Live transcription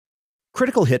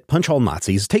Critical hit Punch All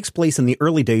Nazis takes place in the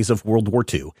early days of World War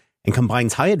II and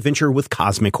combines high adventure with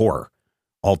cosmic horror.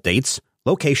 All dates,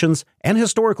 locations, and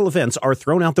historical events are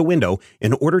thrown out the window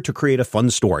in order to create a fun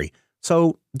story,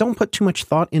 so don't put too much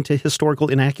thought into historical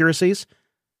inaccuracies.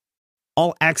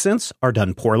 All accents are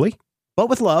done poorly, but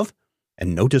with love,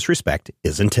 and no disrespect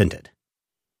is intended.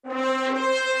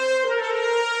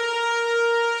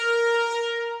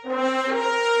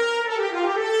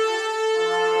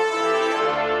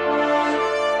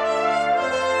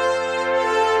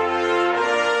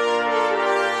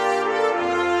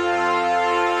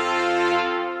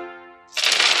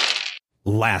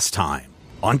 Last time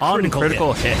on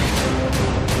Critical Hit.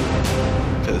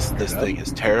 Because this thing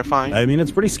is terrifying. I mean,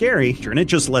 it's pretty scary, and it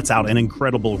just lets out an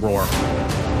incredible roar.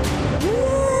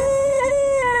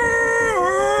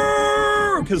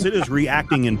 Because it is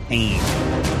reacting in pain.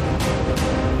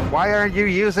 Why aren't you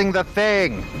using the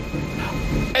thing?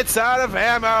 It's out of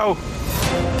ammo!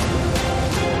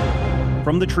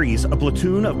 From the trees, a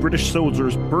platoon of British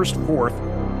soldiers burst forth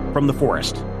from the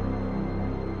forest.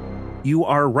 You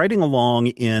are riding along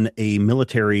in a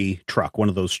military truck, one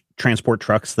of those transport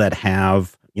trucks that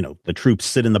have, the troops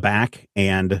sit in the back,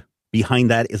 and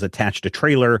behind that is attached a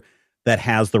trailer that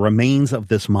has the remains of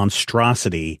this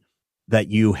monstrosity that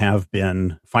you have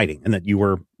been fighting and that you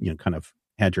were, kind of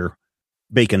had your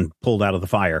bacon pulled out of the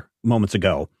fire moments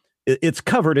ago. It's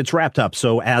covered, it's wrapped up.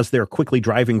 So as they're quickly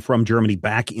driving from Germany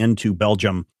back into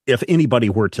Belgium, if anybody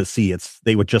were to see it,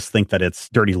 they would just think that it's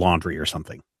dirty laundry or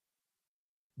something.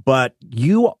 But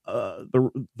you,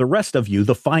 the rest of you,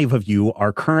 the five of you,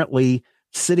 are currently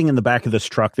sitting in the back of this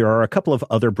truck. There are a couple of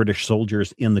other British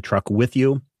soldiers in the truck with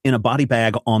you. In a body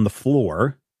bag on the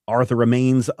floor are the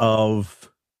remains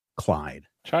of Clyde.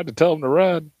 Tried to tell him to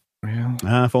run.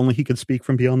 Yeah. If only he could speak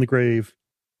from beyond the grave.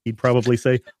 He'd probably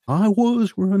say, I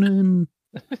was running.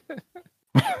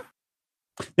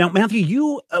 Now, Matthew,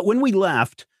 you, when we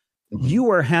left, you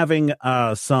were having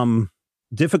some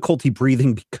difficulty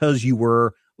breathing because you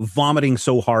were vomiting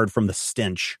so hard from the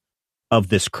stench of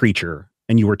this creature,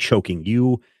 and you were choking.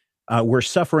 You were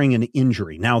suffering an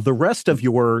injury. Now, the rest of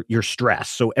your stress,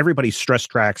 so everybody's stress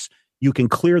tracks, you can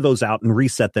clear those out and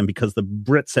reset them because the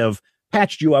Brits have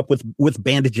patched you up with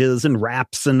bandages and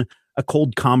wraps and a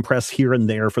cold compress here and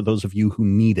there for those of you who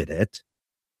needed it.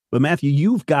 But Matthew,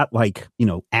 you've got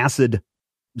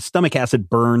stomach acid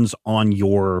burns on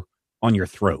your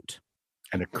throat.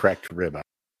 And a cracked rib.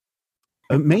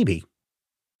 Maybe.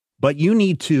 But you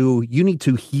need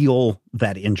to heal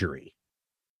that injury.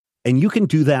 And you can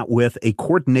do that with a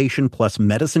coordination plus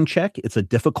medicine check. It's a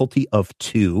difficulty of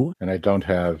 2. And I don't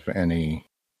have anything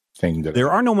that...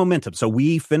 There are no momentum. So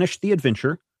we finished the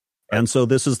adventure. And so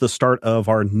this is the start of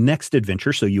our next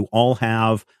adventure. So you all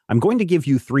have... I'm going to give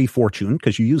you 3 fortune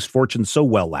because you used fortune so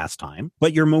well last time.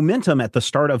 But your momentum at the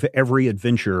start of every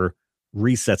adventure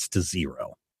resets to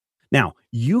 0. Now,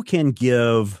 you can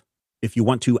give... If you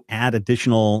want to add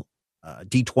additional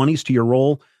D20s to your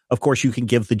roll, of course, you can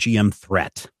give the GM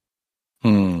threat.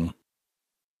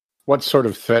 What sort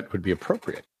of threat would be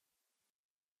appropriate?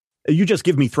 You just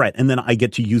give me threat, and then I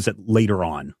get to use it later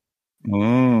on.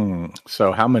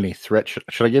 So how many threats?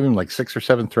 Should I give him like 6 or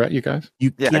 7 threat, you guys?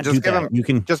 You can't just do give that. him. You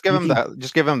can just give him the.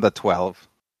 Just give him the 12.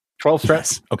 12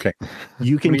 threats. Yes. Okay.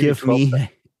 You can give me.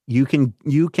 Threats? You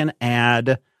can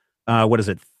add. What is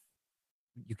it?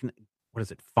 You can. What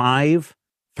is it? 5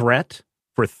 threat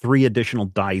for 3 additional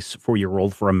dice for your roll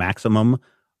for a maximum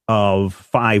of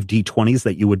 5 D20s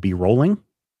that you would be rolling.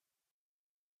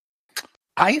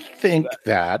 I think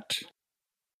that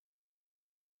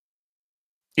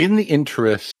in the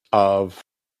interest of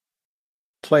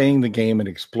playing the game and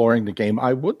exploring the game,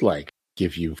 I would like to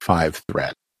give you 5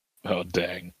 threat. Oh,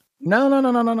 dang.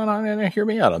 No. Hear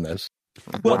me out on this.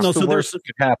 Well, What's no, the so worst that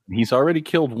could happen? He's already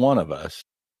killed one of us.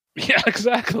 Yeah,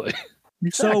 exactly.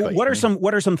 So what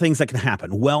are some things that can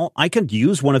happen? Well, I could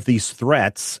use one of these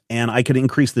threats and I could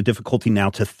increase the difficulty now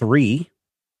to 3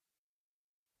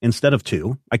 instead of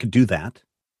 2. I could do that.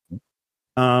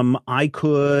 I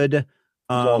could.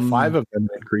 Well, 5 of them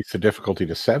increase the difficulty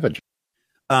to 7.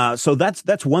 So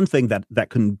that's one thing that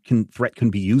threat can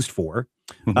be used for.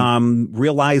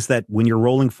 Realize that when you're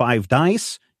rolling 5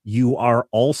 dice, you are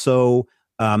also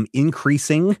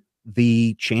increasing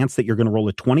the chance that you're going to roll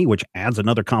a 20, which adds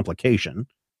another complication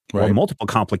or multiple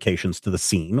complications to the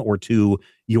scene or to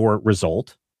your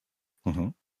result.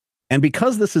 And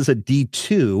because this is a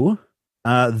D2,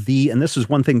 and this is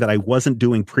one thing that I wasn't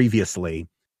doing previously,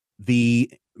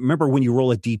 remember when you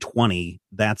roll a D20,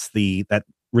 that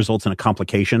results in a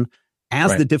complication.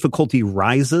 As the difficulty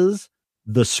rises,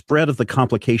 the spread of the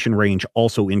complication range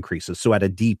also increases. So at a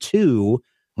D2,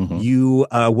 You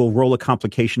will roll a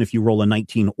complication. If you roll a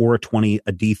 19 or a 20,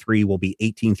 a D3 will be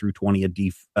 18 through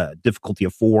 20. A difficulty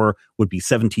of 4 would be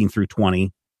 17 through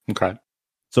 20. Okay.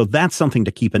 So that's something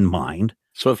to keep in mind.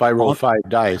 So if I roll 5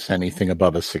 dice, anything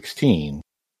above a 16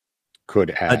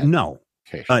 could add. No,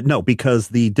 because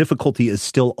the difficulty is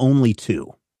still only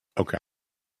 2. Okay.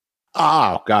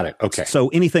 Got it. Okay. So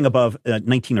anything above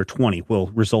 19 or 20 will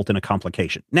result in a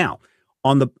complication. Now,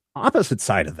 on the opposite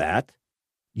side of that,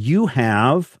 you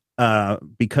have,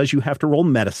 because you have to roll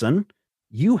medicine,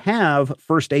 you have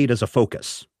first aid as a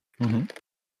focus. And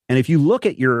if you look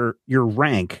at your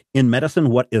rank in medicine,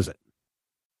 what is it?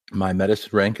 My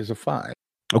medicine rank is a 5.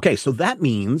 Okay, so that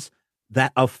means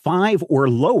that a 5 or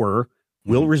lower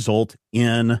will result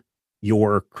in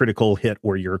your critical hit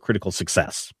or your critical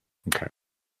success. Okay.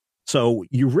 So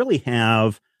you really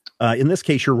have, in this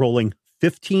case, you're rolling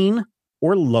 15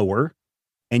 or lower,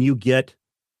 and you get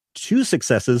 2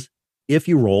 successes if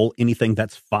you roll anything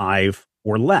that's 5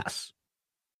 or less.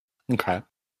 Okay.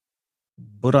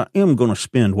 But I am going to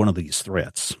spend one of these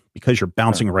threats because you're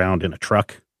bouncing around in a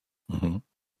truck.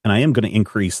 And I am going to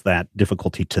increase that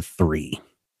difficulty to 3.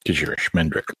 Because you're a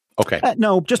Schmendrick. Okay.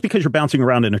 No, just because you're bouncing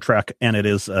around in a truck and it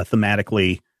is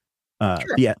thematically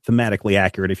thematically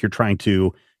accurate. If you're trying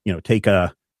to, take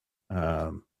a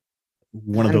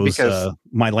one of those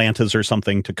Mylantas or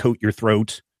something to coat your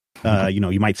throat,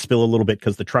 you might spill a little bit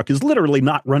because the truck is literally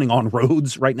not running on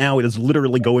roads right now. It is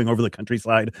literally going over the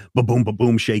countryside, ba-boom,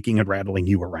 ba-boom, shaking and rattling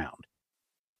you around.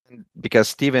 Because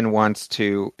Steven wants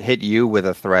to hit you with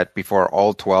a threat before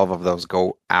all 12 of those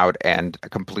go out and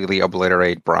completely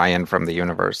obliterate Brian from the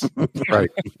universe. Right.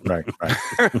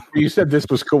 You said this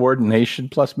was coordination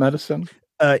plus medicine?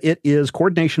 It is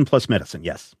coordination plus medicine,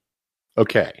 yes.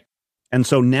 Okay. And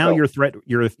so now your threat,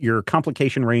 your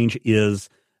complication range is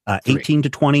 18 to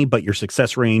 20, but your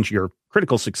success range, your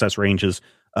critical success range is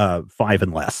 5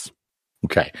 and less.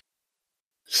 Okay.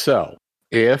 So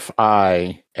if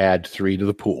I add 3 to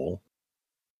the pool,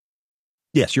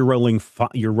 yes, you're rolling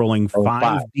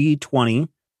 5d20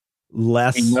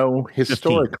 less. We know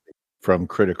historically 15. From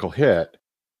critical hit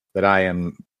that I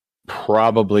am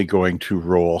probably going to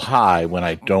roll high when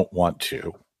I don't want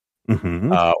to,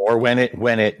 or when it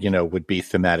would be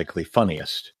thematically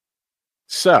funniest.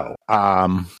 So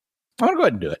I'm gonna go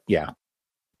ahead and do it. Yeah.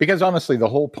 Because honestly, the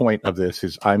whole point of this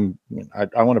is I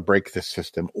want to break this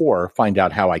system or find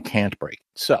out how I can't break it.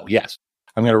 So, yes,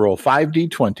 I'm going to roll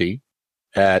 5d20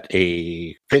 at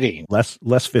a 15. Less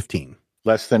 15.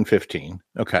 Less than 15.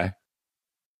 Okay.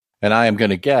 And I am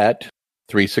going to get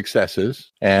 3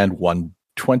 successes and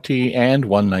 120 and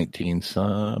 119.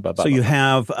 So you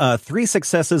have 3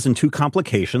 successes and 2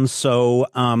 complications. So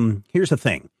here's the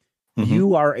thing.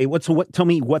 You are tell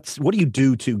me what do you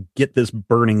do to get this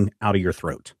burning out of your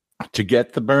throat? To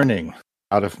get the burning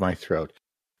out of my throat,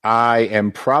 I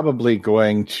am probably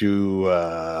going to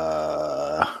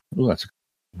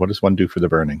what does one do for the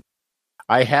burning?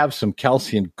 I have some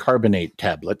calcium carbonate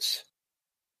tablets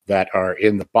that are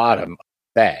in the bottom of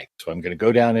the bag. So I'm going to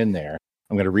go down in there.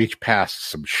 I'm going to reach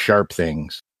past some sharp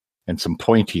things and some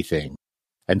pointy things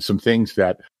and some things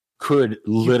that could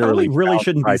literally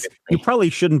you probably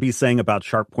shouldn't be saying about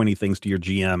sharp pointy things to your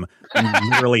GM. You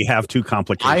literally have 2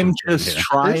 complications. I'm just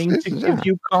trying to give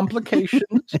you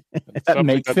complications that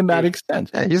make thematic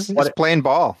sense. Yeah, he's playing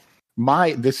ball.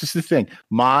 This is the thing.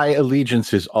 My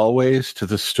allegiance is always to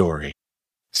the story.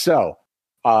 So,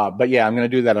 but yeah, I'm going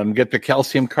to do that. I'm going to get the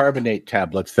calcium carbonate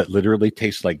tablets that literally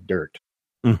taste like dirt.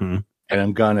 And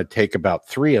I'm going to take about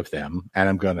 3 of them, and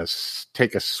I'm going to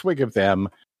take a swig of them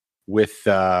with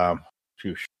what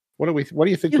do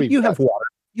you think you have water?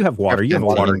 You have water. You have a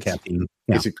water canteen.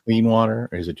 Yeah. Is it clean water,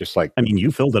 or is it just like? I mean, you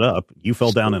filled it up. You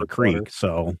fell down in a creek, water.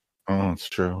 So. Oh, it's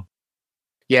true.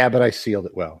 Yeah, but I sealed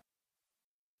it well.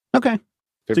 Okay,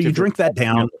 so you drink that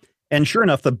down, and sure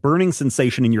enough, the burning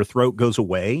sensation in your throat goes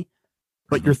away,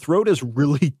 but your throat is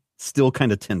really still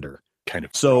kind of tender.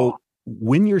 So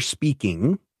when you're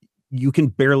speaking, you can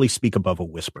barely speak above a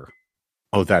whisper.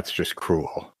 Oh, that's just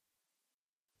cruel.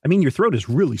 I mean, your throat is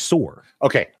really sore.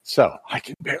 Okay, so I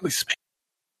can barely speak.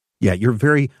 Yeah,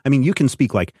 you can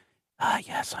speak like,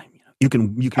 yes, you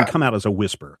can come out as a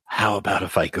whisper. How about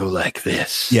if I go like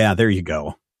this? Yeah, there you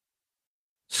go.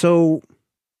 So,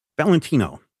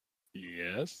 Valentino.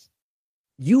 Yes?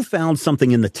 You found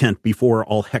something in the tent before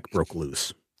all heck broke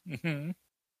loose.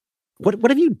 What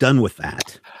have you done with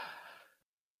that?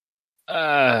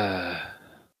 I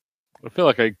feel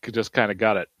like I just kind of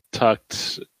got it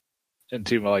tucked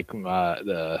into my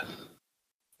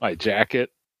jacket.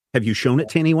 Have you shown it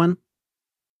to anyone?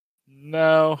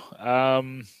 No.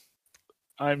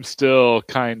 I'm still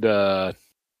kind of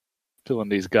filling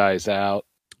these guys out.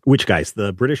 Which guys?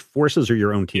 The British forces or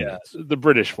your own Yeah, teammates? the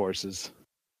British forces.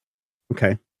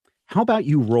 Okay. How about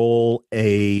you roll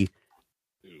a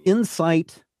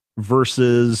insight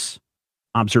versus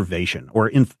observation,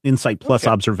 or insight plus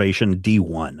observation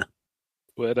D1?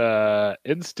 Would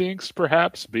instincts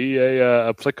perhaps be a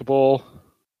applicable?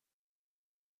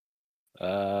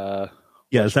 Yeah,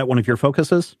 is that one of your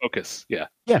focuses? Focus, yeah.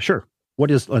 Yeah, sure. What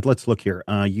is? Let's look here.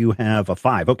 You have a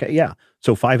 5. Okay, yeah.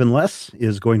 So 5 and less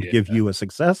is going to give you a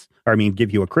success. Or I mean,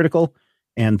 give you a critical,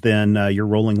 and then you're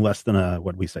rolling less than a,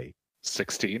 what do we say?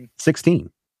 16.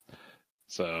 16.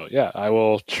 So yeah, I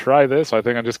will try this. I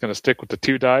think I'm just going to stick with the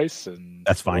 2 dice, and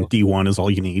that's fine. D1 is all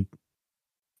you need.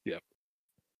 Yep.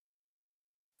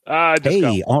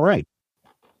 Hey, all right.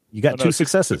 You got 2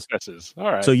 successes.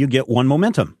 All right. So you get 1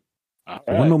 momentum. All right.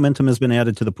 1 right. momentum has been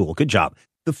added to the pool. Good job.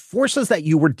 The forces that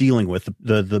you were dealing with,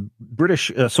 the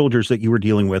British soldiers that you were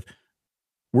dealing with,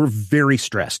 were very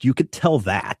stressed. You could tell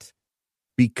that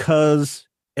because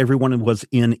everyone was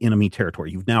in enemy territory.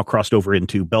 You've now crossed over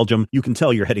into Belgium. You can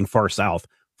tell you're heading far south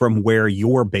from where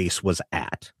your base was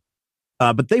at.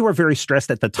 But they were very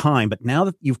stressed at the time. But now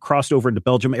that you've crossed over into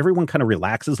Belgium, everyone kind of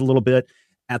relaxes a little bit.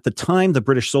 At the time, the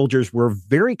British soldiers were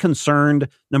very concerned,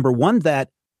 number one, that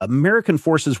American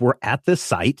forces were at this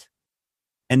site,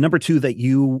 and number 2, that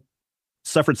you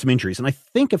suffered some injuries. And I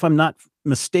think, if I'm not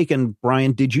mistaken,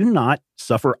 Brian, did you not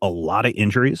suffer a lot of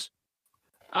injuries?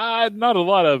 Not a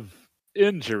lot of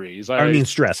injuries. I mean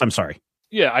stress. I'm sorry.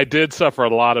 Yeah, I did suffer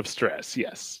a lot of stress,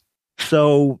 yes.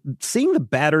 So seeing the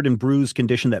battered and bruised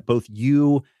condition that both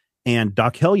you and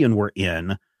Doc Hellion were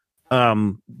in,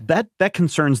 that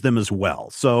concerns them as well.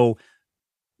 So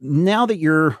now that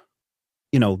you're,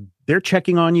 they're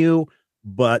checking on you,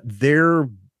 but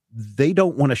they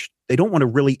don't want to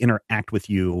really interact with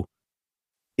you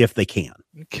if they can.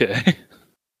 Okay.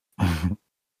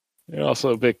 You're also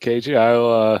a bit cagey.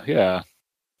 I'll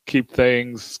keep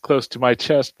things close to my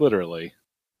chest, literally.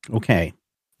 Okay.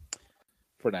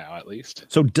 For now, at least.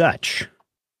 So Dutch,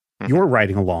 you're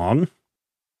riding along.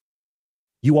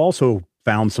 You also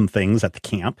found some things at the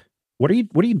camp. What are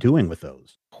you doing with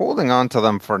those? Holding on to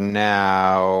them for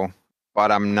now,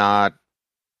 but I'm not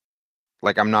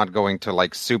going to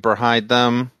super hide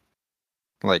them.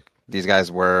 These guys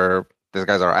are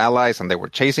allies and they were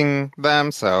chasing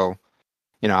them, so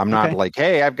I'm not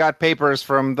hey, I've got papers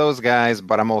from those guys,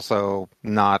 but I'm also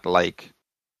not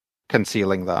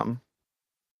concealing them.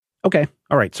 Okay.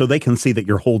 All right. So they can see that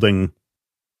you're holding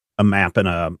a map and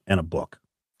a book.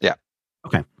 Yeah.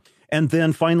 Okay. And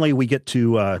then finally we get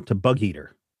to Bug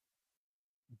Eater.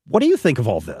 What do you think of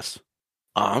all this?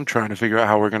 I'm trying to figure out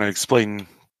how we're going to explain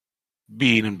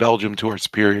being in Belgium to our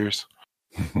superiors.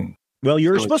 Well,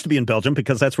 you're supposed to be in Belgium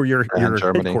because that's where your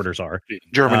headquarters are.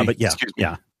 Germany.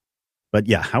 But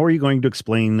yeah. How are you going to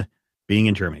explain being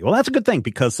in Germany? Well, that's a good thing,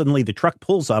 because suddenly the truck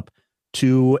pulls up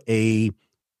to a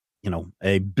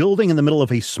building in the middle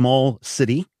of a small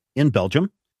city in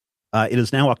Belgium. It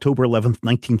is now October 11th,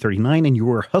 1939, and you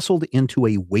were hustled into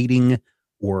a waiting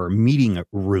or meeting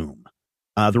room.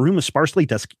 The room is sparsely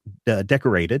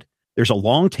decorated. There's a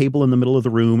long table in the middle of the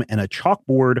room and a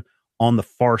chalkboard on the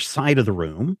far side of the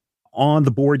room. On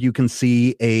the board, you can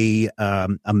see a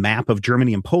map of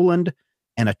Germany and Poland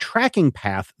and a tracking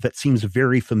path that seems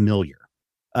very familiar.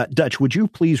 Dutch, would you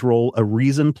please roll a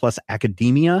reason plus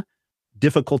academia,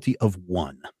 difficulty of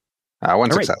 1?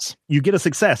 One success. Right. You get a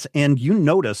success, and you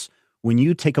notice when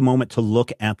you take a moment to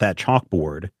look at that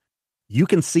chalkboard, you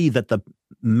can see that the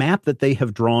map that they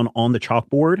have drawn on the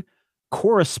chalkboard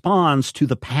corresponds to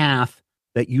the path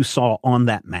that you saw on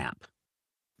that map.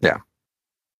 Yeah.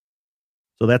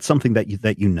 So that's something that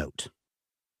you note.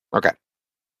 Okay.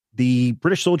 The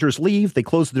British soldiers leave. They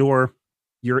close the door.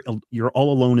 You're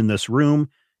all alone in this room.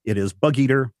 It is Bug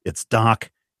Eater. It's Doc.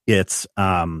 It's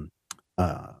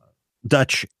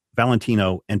Dutch,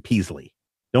 Valentino, and Peasley.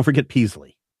 Don't forget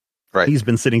Peasley. Right. He's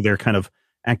been sitting there kind of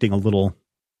acting a little,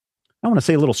 I want to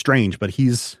say a little strange, but I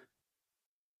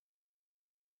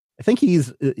think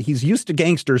he's used to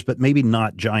gangsters, but maybe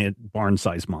not giant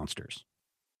barn-sized monsters.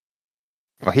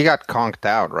 Well, he got conked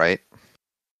out, right?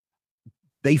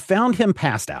 They found him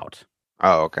passed out.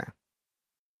 Oh, okay.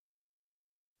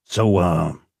 So,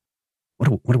 what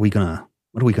are we gonna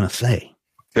say?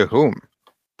 To whom?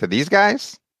 To these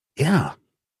guys? Yeah.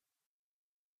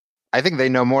 I think they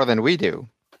know more than we do.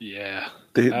 Yeah.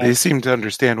 They seem to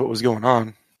understand what was going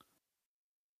on.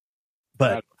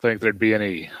 But I don't think there'd be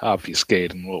any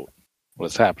obfuscating what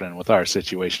was happening with our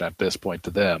situation at this point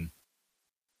to them.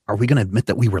 Are we going to admit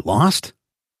that we were lost?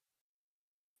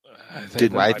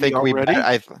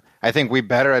 I think we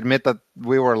better admit that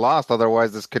we were lost.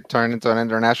 Otherwise, this could turn into an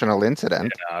international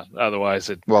incident. Yeah, otherwise,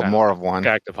 more of one.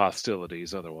 Active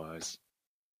hostilities. Otherwise,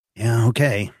 yeah,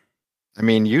 okay. I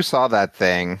mean, you saw that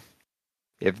thing.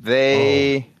 If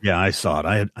they, yeah, I saw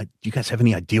it. Do you guys have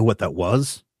any idea what that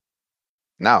was?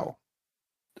 No,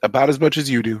 about as much as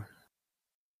you do.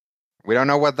 We don't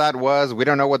know what that was. We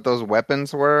don't know what those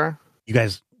weapons were. You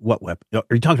guys, what weapon?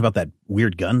 Are you talking about that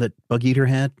weird gun that Bug Eater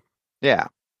had? Yeah.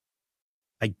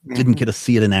 I didn't get to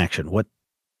see it in action. What?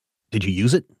 Did you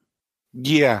use it?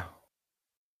 Yeah.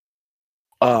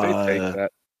 they take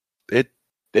that.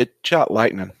 It shot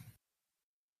lightning.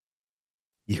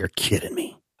 You're kidding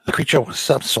me. The creature was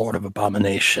some sort of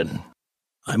abomination.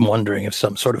 I'm wondering if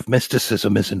some sort of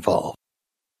mysticism is involved.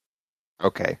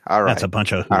 Okay, all right. That's a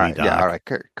bunch of all right. Yeah, all right.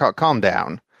 Calm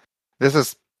down. This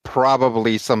is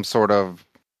probably some sort of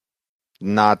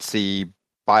Nazi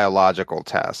biological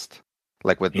test,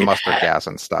 like with mustard gas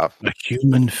and stuff. A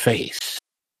human face.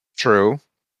 True.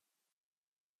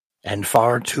 And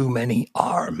far too many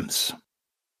arms.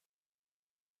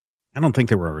 I don't think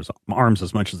they were arms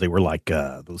as much as they were like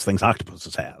those things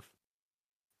octopuses have.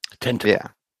 Tentacles. Yeah.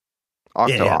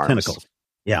 Octo arms. Tentacles.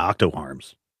 Yeah, octo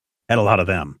arms. Had a lot of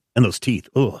them. And those teeth.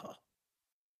 Ugh.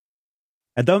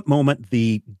 At that moment,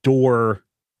 the door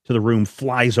to the room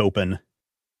flies open,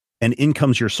 and in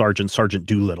comes your sergeant, Sergeant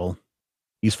Doolittle.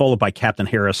 He's followed by Captain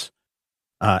Harris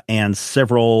and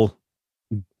several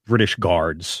British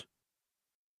guards.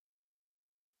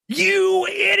 You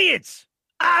idiots!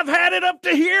 I've had it up to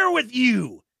here with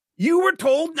you. You were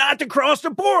told not to cross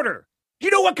the border. Do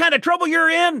you know what kind of trouble you're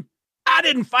in? I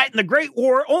didn't fight in the Great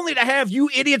War only to have you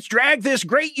idiots drag this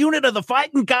great unit of the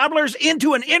fighting gobblers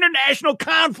into an international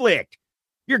conflict.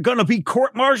 You're going to be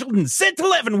court-martialed and sent to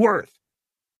Leavenworth.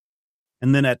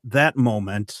 And then at that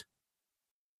moment,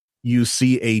 you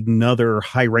see another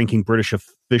high-ranking British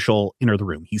official enter the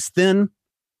room. He's thin.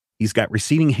 He's got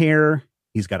receding hair.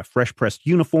 He's got a fresh-pressed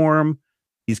uniform.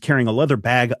 He's carrying a leather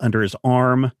bag under his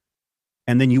arm.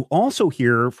 And then you also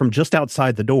hear from just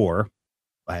outside the door,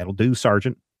 "That'll do,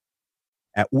 Sergeant."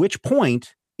 At which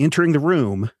point, entering the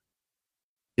room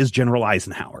is General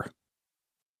Eisenhower.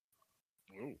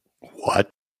 What?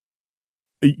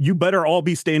 You better all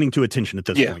be standing to attention at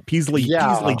this point. Peasley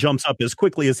jumps up as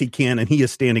quickly as he can, and he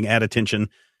is standing at attention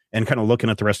and kind of looking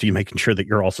at the rest of you, making sure that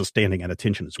you're also standing at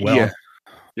attention as well.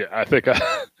 Yeah, I think I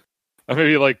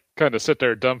maybe like kind of sit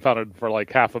there dumbfounded for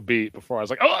like half a beat before I was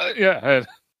like, oh, yeah, and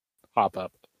hop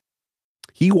up.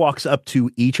 He walks up to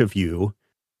each of you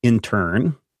in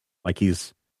turn, like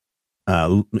he's,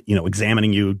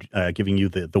 examining you, giving you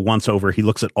the once over. He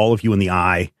looks at all of you in the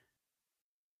eye,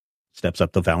 steps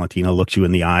up to Valentina, looks you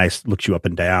in the eyes, looks you up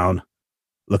and down,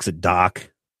 looks at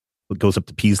Doc, goes up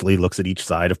to Peasley, looks at each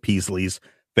side of Peasley's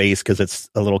face because it's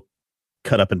a little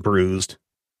cut up and bruised.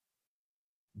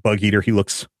 Bug Eater, he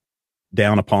looks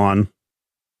down upon,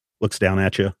 looks down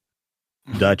at you.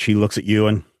 Dutch, he looks at you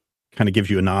and kind of gives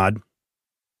you a nod.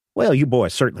 Well, you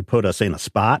boys certainly put us in a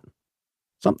spot.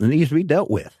 Something needs to be dealt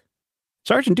with.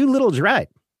 Sergeant Doolittle's right.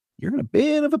 You're in a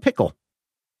bit of a pickle.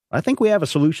 I think we have a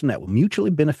solution that will mutually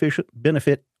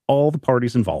benefit all the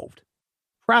parties involved.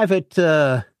 Private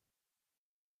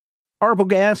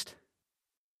Arbogast,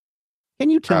 can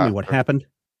you tell me what happened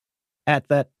at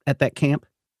that camp?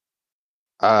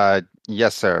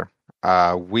 Yes, sir.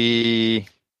 We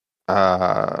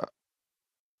got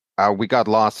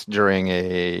lost during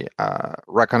a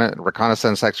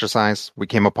reconnaissance exercise. We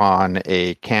came upon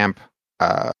a camp,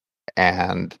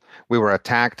 and we were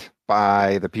attacked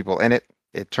by the people in it.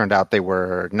 It turned out they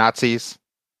were Nazis.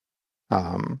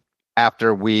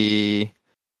 After we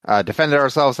defended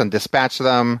ourselves and dispatched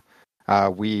them,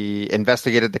 we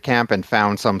investigated the camp and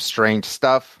found some strange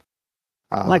stuff.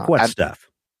 Like what stuff?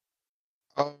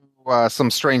 Some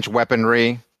strange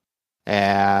weaponry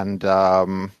and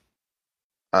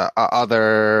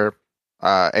other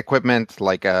equipment,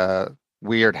 like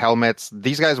weird helmets.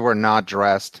 These guys were not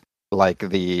dressed like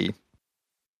the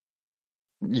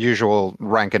usual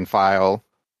rank and file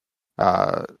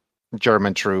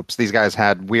German troops. These guys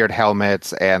had weird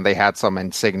helmets, and they had some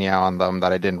insignia on them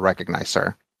that I didn't recognize,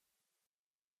 sir.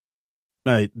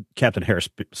 Captain Harris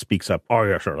speaks up. Oh,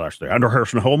 yes, sir, that's the Under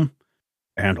Harrison Home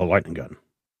and a lightning gun.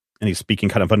 And he's speaking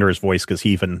kind of under his voice because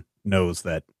he even knows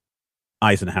that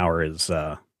Eisenhower is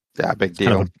a big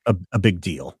deal. Kind of a big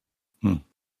deal. And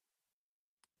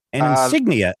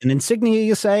insignia,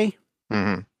 you say?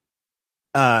 Mm-hmm.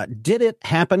 Did it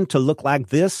happen to look like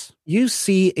this? You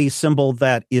see a symbol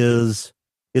that it's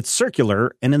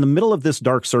circular, and in the middle of this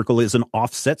dark circle is an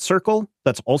offset circle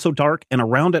that's also dark, and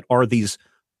around it are these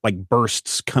like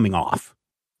bursts coming off.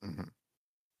 Mm-hmm.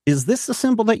 Is this the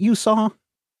symbol that you saw?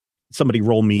 Somebody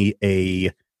roll me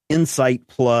a Insight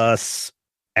plus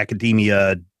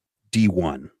Academia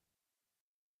D1.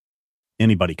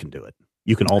 Anybody can do it.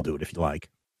 You can all do it if you like.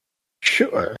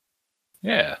 Sure.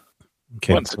 Yeah.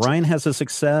 Okay, One success. Ryan has a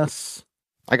success.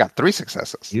 I got 3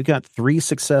 successes. You got 3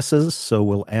 successes, so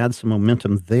we'll add some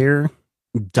momentum there.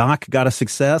 Doc got a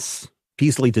success.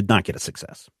 Peasley did not get a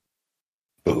success.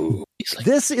 Ooh.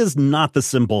 This is not the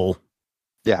symbol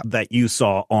that you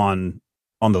saw on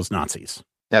those Nazis.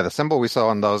 Yeah, the symbol we saw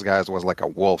on those guys was like a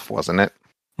wolf, wasn't it?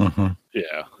 Mm-hmm.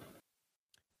 Yeah.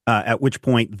 At which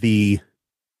point the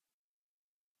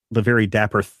very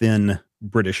dapper, thin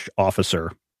British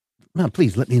officer,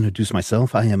 please let me introduce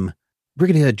myself. I am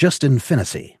Brigadier Justin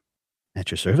Fennessy.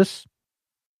 At your service.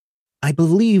 I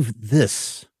believe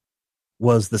this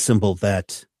was the symbol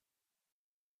that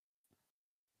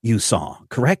you saw,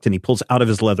 correct? And he pulls out of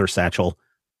his leather satchel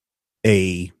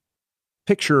a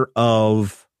picture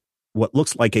of what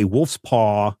looks like a wolf's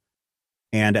paw,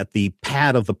 and at the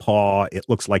pad of the paw, it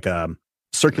looks like a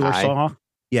circular saw.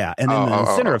 Yeah, and in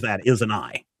the center of that is an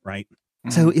eye, right?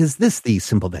 Mm-hmm. So is this the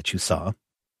symbol that you saw?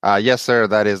 Yes, sir.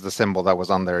 That is the symbol that was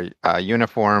on their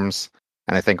uniforms,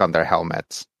 and I think on their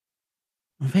helmets.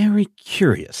 Very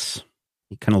curious.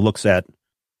 He kind of looks at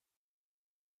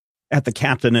the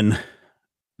captain, and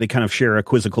they kind of share a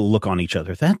quizzical look on each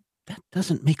other. That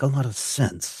doesn't make a lot of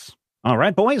sense. All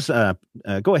right, boys,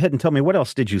 go ahead and tell me, what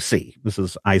else did you see? This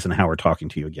is Eisenhower talking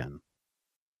to you again.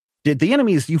 Did the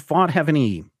enemies you fought have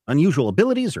any unusual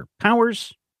abilities or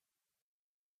powers?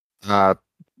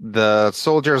 The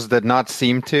soldiers did not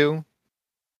seem to.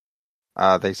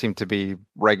 They seem to be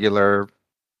regular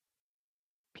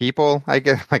people, I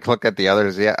guess. Like, look at the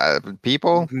others. Yeah,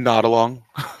 people. Nod along.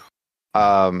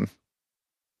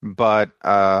 But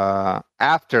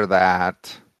after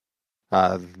that,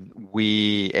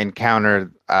 we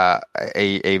encountered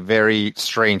a very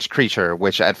strange creature,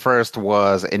 which at first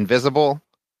was invisible,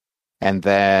 and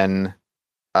then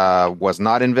was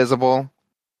not invisible.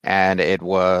 And it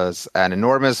was an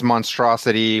enormous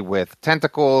monstrosity with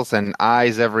tentacles and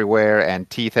eyes everywhere and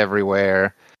teeth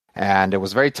everywhere. And it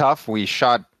was very tough. We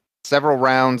shot several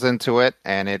rounds into it,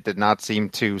 and it did not seem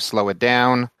to slow it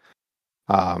down.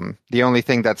 The only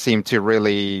thing that seemed to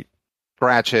really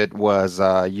scratch it was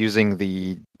using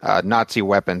the Nazi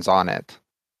weapons on it.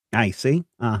 I see.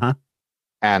 Uh-huh.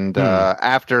 And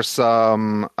after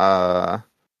some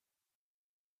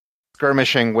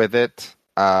skirmishing with it,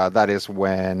 that is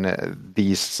when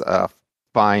these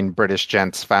fine British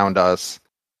gents found us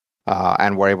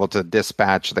and were able to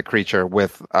dispatch the creature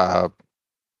with a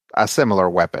similar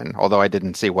weapon, although I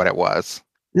didn't see what it was.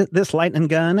 This lightning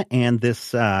gun and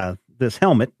this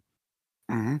helmet,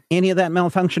 any of that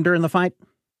malfunction during the fight?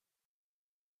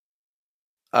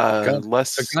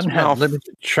 Less the gun had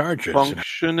limited charges.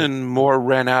 Function and more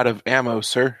ran out of ammo,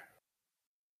 sir.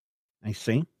 I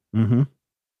see. Mm-hmm.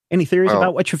 Any theories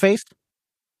about what you faced?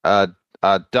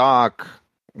 Doc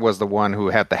was the one who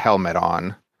had the helmet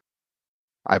on,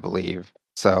 I believe.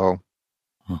 So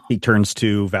he turns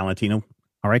to Valentino.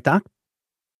 All right, Doc?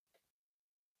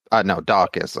 No,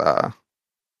 Doc is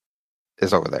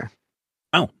over there.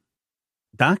 Oh,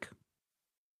 Doc?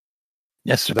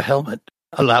 Yes, sir. The helmet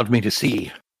allowed me to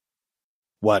see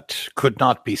what could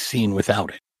not be seen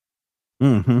without it.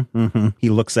 Mm-hmm, mm-hmm. He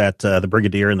looks at the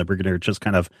Brigadier, and the Brigadier just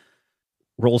kind of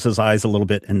rolls his eyes a little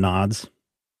bit and nods.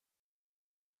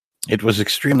 It was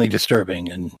extremely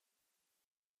disturbing, and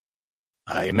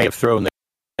I may have thrown the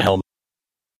helmet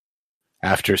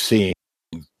after seeing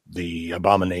the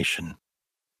abomination.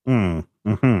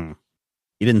 Mm-hmm.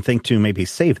 You didn't think to maybe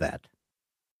save that?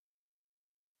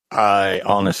 I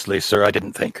honestly, sir, I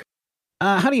didn't think.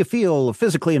 How do you feel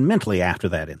physically and mentally after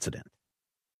that incident?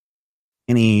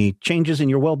 Any changes in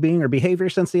your well-being or behavior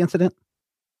since the incident?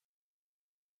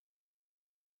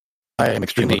 I am He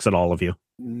extremely looks at all of you.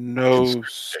 No,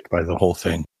 by the whole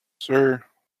thing. sir.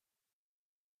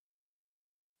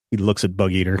 He looks at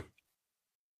Bug Eater.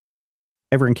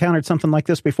 Ever encountered something like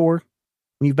this before?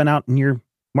 When you've been out in your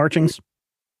marchings?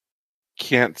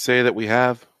 Can't say that we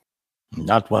have.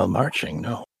 Not while marching,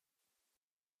 no.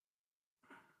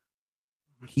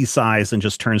 He sighs and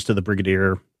just turns to the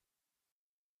Brigadier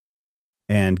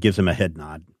and gives him a head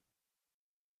nod.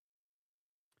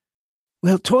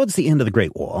 Well, towards the end of the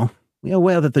Great War, we are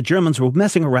aware that the Germans were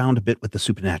messing around a bit with the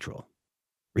supernatural,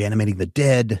 reanimating the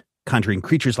dead, conjuring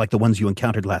creatures like the ones you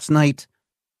encountered last night.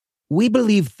 We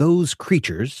believe those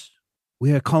creatures,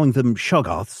 we are calling them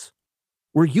Shoggoths,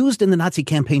 were used in the Nazi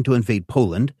campaign to invade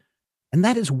Poland, and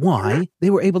that is why they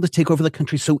were able to take over the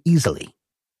country so easily.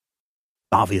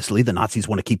 Obviously, the Nazis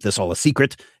want to keep this all a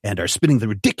secret and are spinning the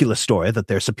ridiculous story that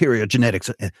their superior genetics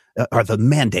are the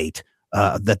mandate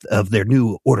that of their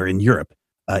new order in Europe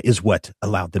is what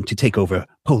allowed them to take over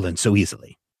Poland so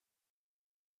easily.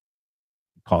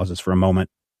 Pauses for a moment,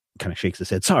 kind of shakes his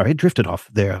head. Sorry, drifted off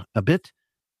there a bit.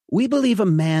 We believe a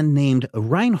man named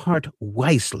Reinhard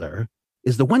Weissler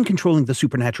is the one controlling the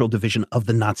supernatural division of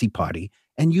the Nazi Party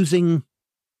and using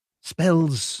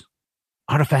spells,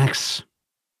 artifacts.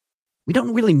 We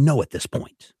don't really know at this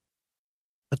point,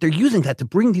 but they're using that to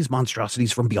bring these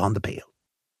monstrosities from beyond the pale.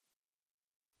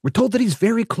 We're told that he's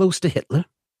very close to Hitler,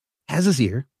 has his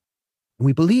ear, and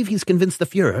we believe he's convinced the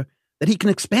Fuhrer that he can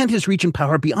expand his reach and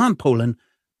power beyond Poland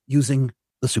using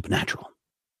the supernatural.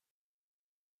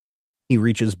 He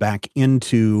reaches back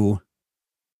into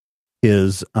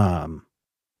his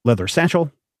leather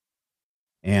satchel,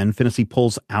 and Finnessy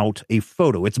pulls out a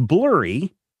photo. It's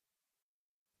blurry.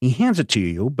 He hands it to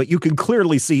you, but you can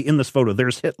clearly see in this photo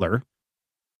there's Hitler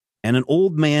and an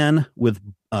old man with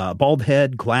bald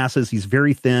head, glasses. He's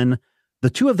very thin. The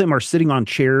two of them are sitting on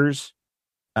chairs,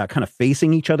 kind of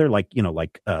facing each other, like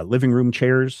living room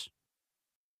chairs.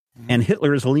 And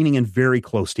Hitler is leaning in very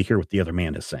close to hear what the other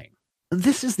man is saying.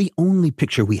 This is the only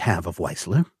picture we have of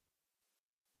Weissler.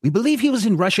 We believe he was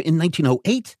in Russia in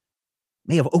 1908,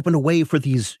 may have opened a way for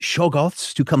these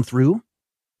Shoggoths to come through,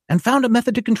 and found a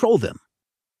method to control them.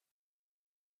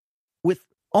 With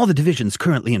all the divisions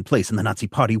currently in place in the Nazi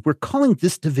Party, we're calling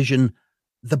this division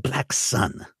the Black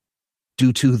Sun,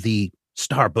 due to the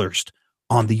starburst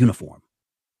on the uniform.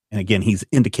 And again, he's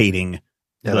indicating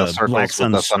the Black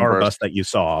Sun starburst that you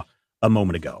saw a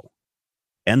moment ago.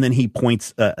 And then he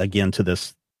points again to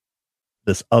this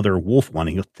other wolf one.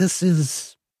 He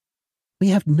goes, we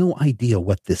have no idea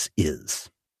what this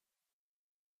is.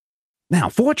 Now,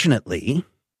 fortunately,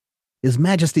 His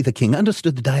Majesty the King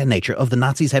understood the dire nature of the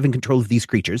Nazis having control of these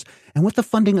creatures, and with the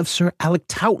funding of Sir Alec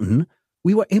Towton,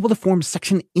 we were able to form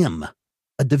Section M,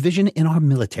 a division in our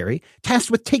military,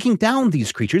 tasked with taking down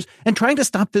these creatures and trying to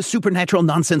stop this supernatural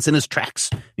nonsense in his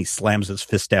tracks. He slams his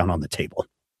fist down on the table.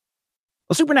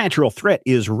 A supernatural threat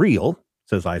is real,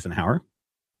 says Eisenhower.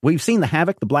 We've seen the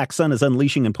havoc the Black Sun is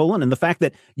unleashing in Poland, and the fact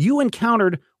that you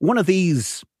encountered one of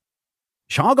these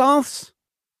Shoggoths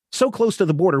so close to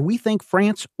the border, we think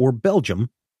France or Belgium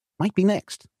might be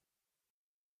next.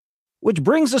 Which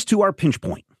brings us to our pinch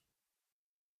point.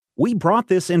 We brought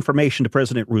this information to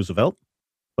President Roosevelt,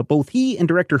 but both he and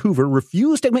Director Hoover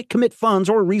refused to commit funds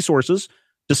or resources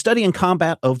to study and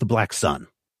combat of the Black Sun.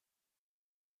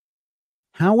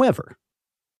 However,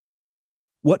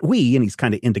 what we, and he's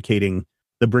kind of indicating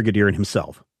the Brigadier and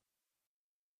himself,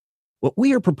 what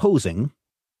we are proposing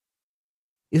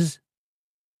is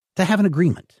to have an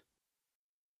agreement.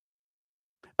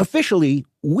 Officially,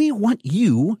 we want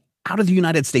you out of the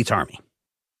United States Army.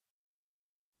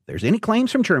 If there's any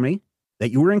claims from Germany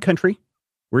that you were in country,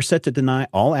 we're set to deny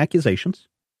all accusations.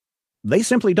 They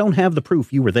simply don't have the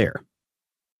proof you were there.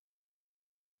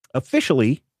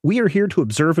 Officially, we are here to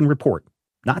observe and report,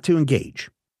 not to engage.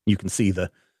 You can see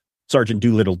the Sergeant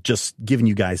Doolittle just giving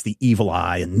you guys the evil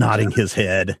eye and nodding his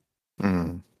head.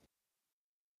 Now,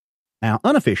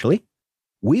 unofficially,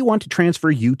 we want to transfer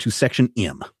you to Section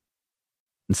M.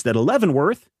 Instead of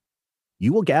Leavenworth,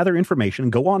 you will gather information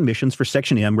and go on missions for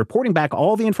Section M, reporting back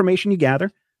all the information you gather,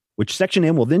 which Section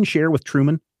M will then share with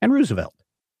Truman and Roosevelt.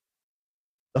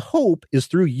 The hope is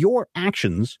through your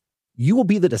actions, you will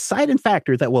be the deciding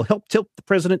factor that will help tilt the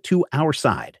president to our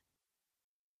side.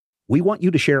 We want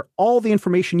you to share all the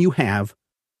information you have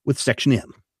with Section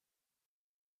M.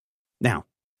 Now,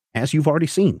 as you've already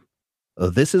seen,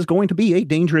 this is going to be a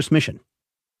dangerous mission.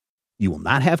 You will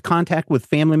not have contact with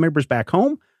family members back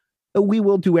home. We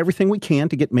will do everything we can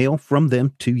to get mail from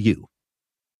them to you.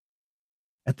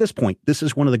 At this point, this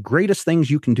is one of the greatest things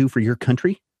you can do for your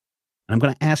country. And I'm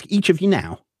going to ask each of you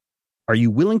now, are you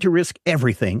willing to risk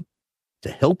everything to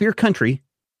help your country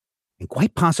and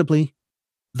quite possibly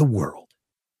the world?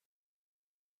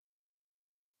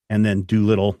 And then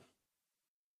Doolittle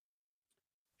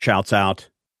shouts out,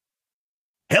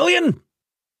 Hellion!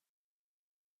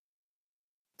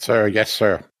 Sir, yes,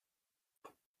 sir.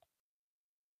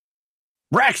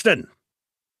 Braxton!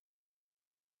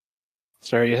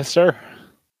 Sir, yes, sir.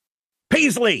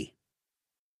 Peasley!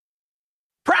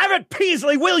 Private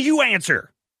Peasley, will you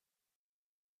answer?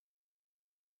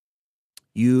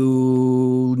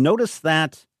 You notice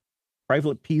that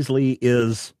Private Peasley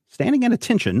is standing at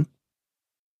attention,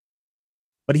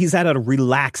 but he's at a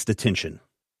relaxed attention.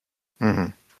 Mm-hmm.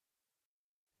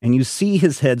 And you see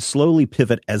his head slowly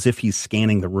pivot as if he's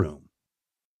scanning the room.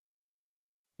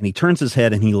 And he turns his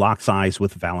head and he locks eyes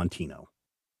with Valentino.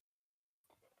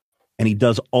 And he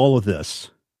does all of this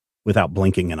without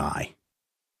blinking an eye.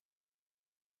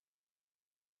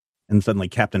 And suddenly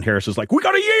Captain Harris is like, "We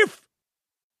got a yiff!"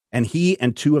 And he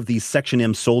and two of these Section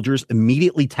M soldiers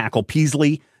immediately tackle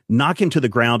Peasley, knock him to the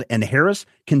ground, and Harris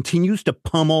continues to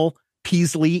pummel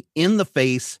Peasley in the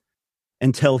face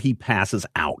until he passes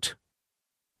out.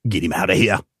 "Get him out of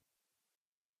here."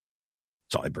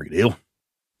 Sorry, Brigadier.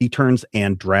 He turns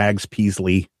and drags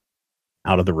Peasley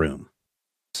out of the room.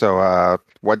 So,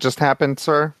 what just happened,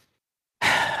 sir?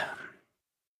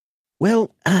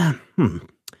 Well,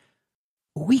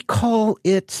 we call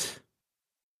it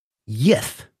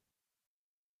Yith.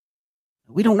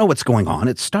 We don't know what's going on.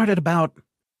 It started about,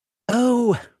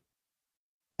 a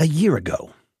year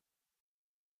ago.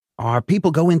 Our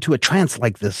people go into a trance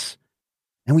like this,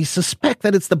 and we suspect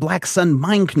that it's the Black Sun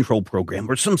mind control program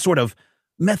or some sort of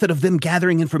method of them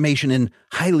gathering information in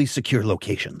highly secure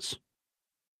locations.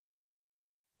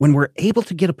 When we're able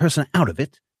to get a person out of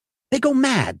it, they go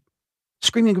mad,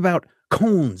 screaming about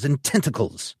cones and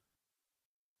tentacles.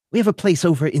 We have a place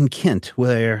over in Kent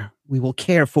where we will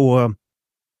care for,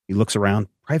 he looks around,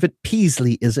 Private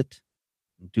Peasley, is it?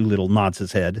 Doolittle nods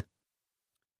his head.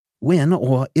 When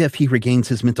or if he regains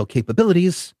his mental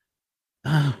capabilities,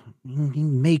 he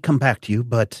may come back to you,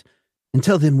 but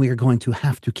until then we are going to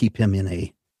have to keep him in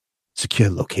a secure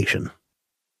location.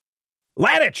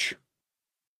 Ladich!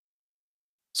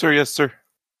 Sir, yes, sir.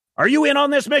 Are you in on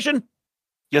this mission?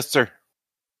 Yes, sir.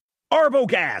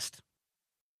 Arbogast!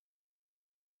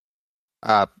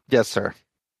 Yes, sir.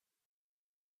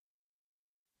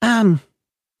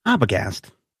 Arbogast.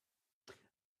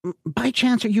 By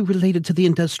chance, are you related to the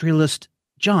industrialist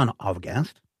John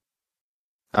Arbogast?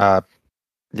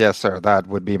 Yes, sir. That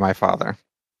would be my father.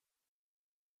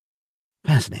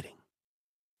 Fascinating.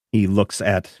 He looks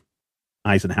at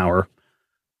Eisenhower,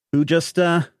 who just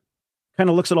kind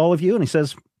of looks at all of you, and he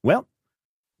says, "Well,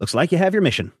 looks like you have your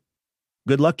mission.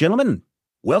 Good luck, gentlemen.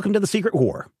 Welcome to the Secret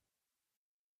War."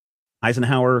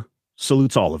 Eisenhower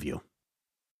salutes all of you.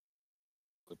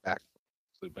 Salute back,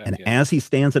 And yeah. as he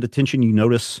stands at attention, you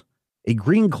notice a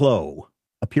green glow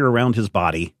appear around his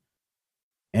body,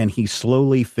 and he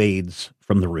slowly fades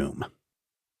from the room.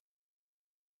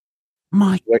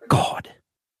 My God,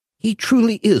 he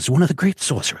truly is one of the great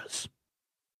sorcerers.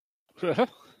 Sit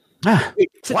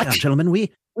What? down, gentlemen.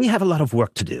 We have a lot of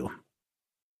work to do.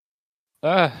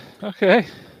 Okay.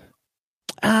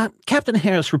 Captain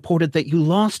Harris reported that you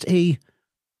lost a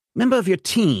member of your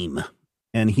team,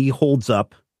 and he holds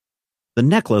up the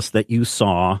necklace that you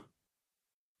saw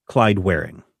Clyde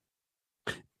wearing.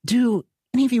 Do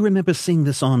any of you remember seeing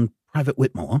this on Private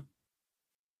Whitmore?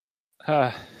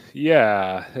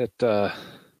 Yeah, it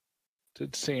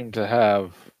did seem to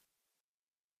have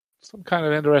some kind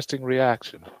of interesting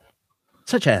reaction.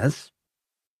 Such as?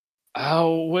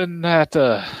 Oh, when that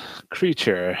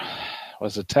creature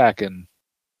was attacking,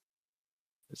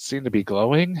 it seemed to be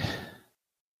glowing.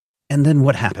 And then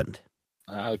what happened?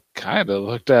 Kind of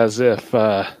looked as if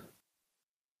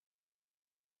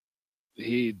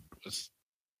he was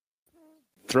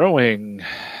throwing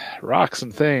rocks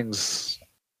and things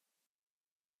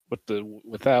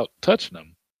without touching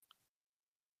them.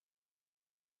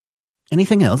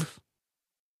 Anything else?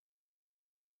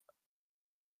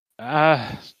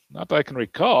 Not that I can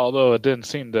recall, though it didn't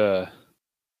seem to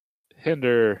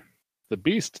hinder the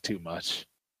beast too much.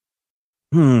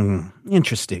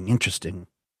 Interesting.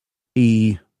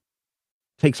 He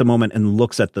takes a moment and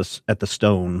looks at the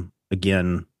stone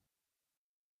again,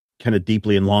 kind of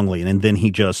deeply and longly, and then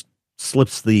he just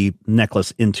slips the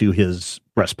necklace into his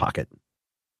breast pocket.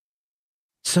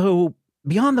 So,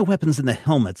 beyond the weapons and the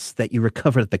helmets that you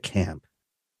recovered at the camp,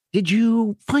 did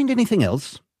you find anything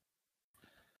else?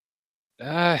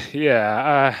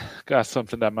 Yeah, I got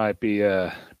something that might be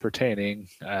pertaining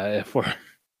if we're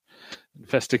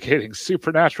investigating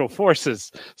supernatural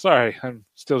forces. Sorry, I'm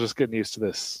still just getting used to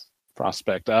this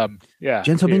prospect. Yeah,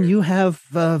 Gentlemen, here. you have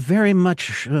very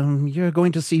much, you're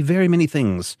going to see very many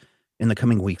things in the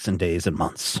coming weeks and days and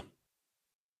months.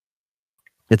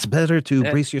 It's better to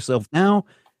brace yourself now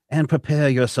and prepare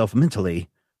yourself mentally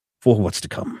for what's to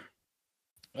come.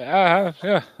 Yeah,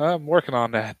 I'm working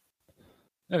on that.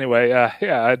 Anyway,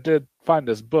 yeah, I did find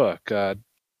this book.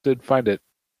 Did find it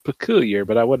peculiar,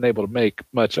 but I wasn't able to make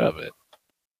much of it.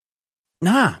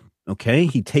 Okay.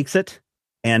 He takes it,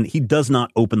 and he does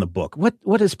not open the book.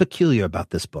 What is peculiar about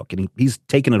this book? And he's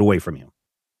taken it away from you.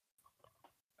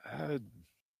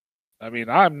 I mean,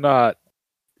 I'm not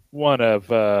one of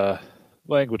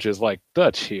languages like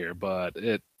Dutch here, but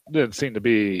it didn't seem to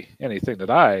be anything that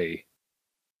I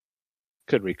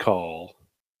could recall.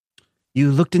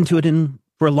 You looked into it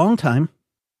for a long time.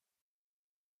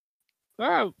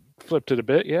 I flipped it a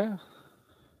bit, yeah.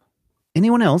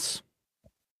 Anyone else?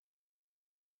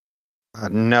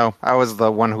 No, I was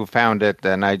the one who found it,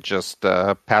 and I just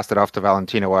passed it off to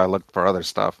Valentina while I looked for other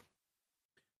stuff.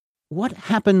 What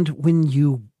happened when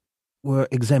you were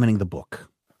examining the book?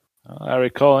 I don't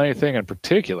recall anything in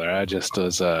particular. I just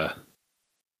was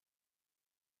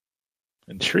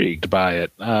intrigued by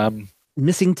it.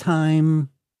 Missing time?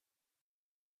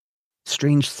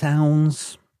 Strange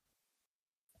sounds?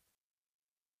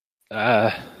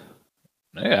 Yeah,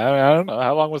 I don't know.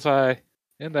 How long was I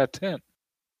in that tent?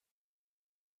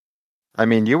 I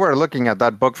mean, you were looking at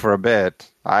that book for a bit.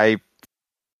 I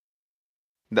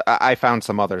found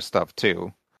some other stuff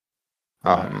too.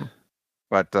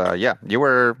 But yeah, you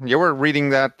were reading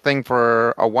that thing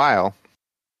for a while.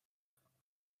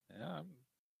 Yeah,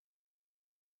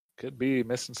 could be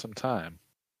missing some time.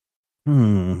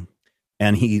 And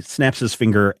he snaps his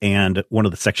finger, and one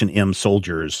of the Section M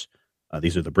soldiers,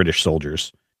 these are the British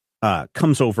soldiers,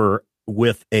 comes over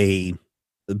with the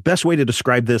best way to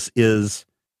describe this is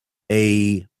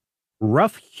a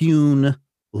rough-hewn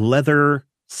leather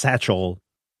satchel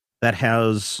that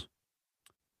has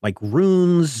like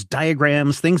runes,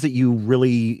 diagrams, things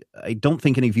that I don't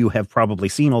think any of you have probably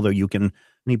seen, although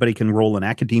anybody can roll an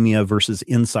academia versus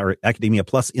insight, academia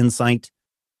plus insight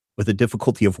with a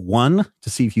difficulty of 1 to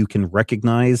see if you can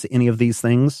recognize any of these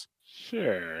things.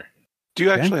 Sure. Do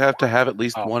you actually have to have at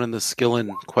least one in the skill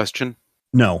in question?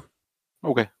 No.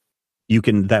 Okay.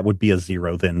 That would be a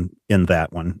 0 then in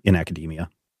that one in academia.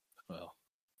 Well,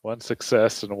 1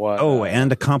 success and 1.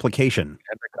 And a complication. And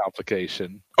a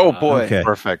complication. Oh boy. Okay.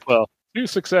 Perfect. Well, 2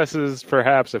 successes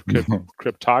perhaps if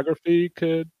cryptography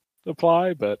could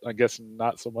apply, but I guess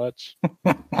not so much.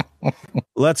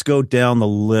 Let's go down the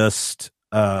list.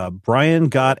 Brian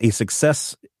got a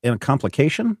success and a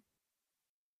complication.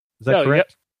 Is that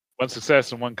correct? Yep. 1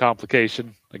 success and 1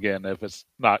 complication. Again, if it's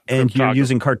not. And you're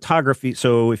using cartography.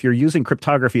 So if you're using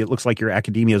cryptography, it looks like your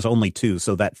academia is only 2.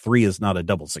 So that 3 is not a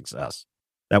double success.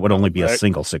 That would only be a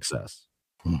single success.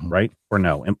 Mm-hmm. Right? Or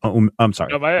no? I'm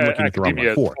sorry. No, I'm looking at the wrong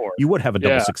one. 4. You would have a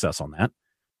double success on that.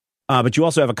 But you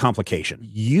also have a complication.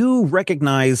 You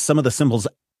recognize some of the symbols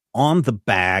on the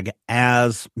bag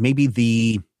as maybe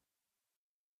the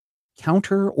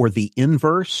counter or the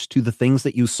inverse to the things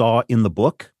that you saw in the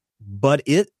book, but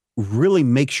it really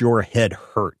makes your head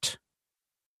hurt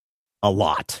a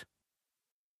lot.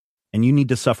 And you need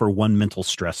to suffer 1 mental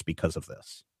stress because of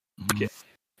this. Okay.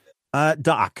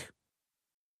 Doc.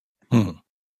 I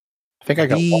think I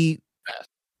got you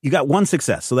got 1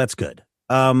 success, so that's good.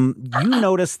 You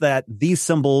notice that these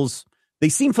symbols, they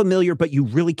seem familiar, but you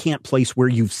really can't place where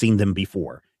you've seen them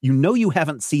before. You know you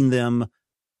haven't seen them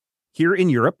here in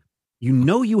Europe. You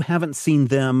know you haven't seen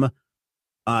them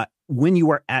when you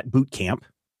were at boot camp,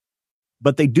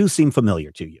 but they do seem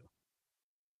familiar to you.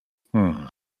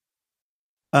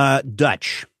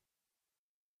 Dutch.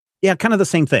 Yeah, kind of the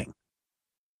same thing.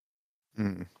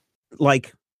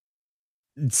 Like,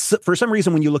 for some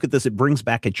reason, when you look at this, it brings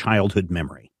back a childhood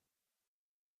memory.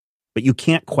 But you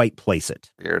can't quite place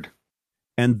it. Weird.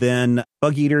 And then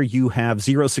Bug Eater, you have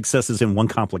 0 successes and 1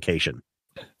 complication.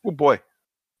 Oh boy.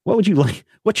 What would you like?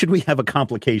 What should we have a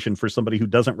complication for somebody who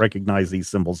doesn't recognize these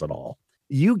symbols at all?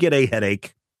 You get a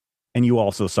headache, and you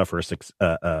also suffer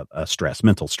a stress,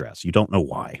 mental stress. You don't know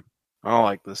why. I don't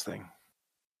like this thing.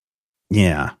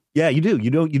 Yeah, you do. You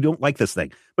don't like this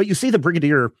thing. But you see the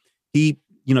Brigadier, he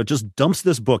just dumps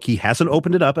this book. He hasn't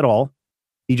opened it up at all.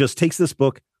 He just takes this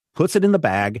book, puts it in the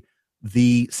bag.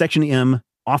 The Section M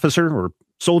officer or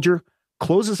soldier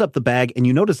closes up the bag, and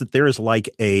you notice that there is like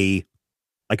a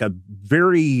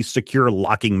very secure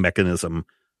locking mechanism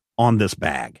on this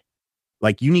bag.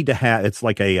 Like you need to have, it's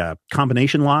like a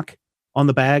combination lock on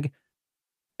the bag.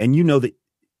 And you know that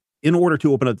in order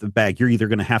to open up the bag, you're either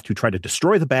going to have to try to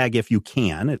destroy the bag if you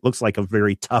can. It looks like a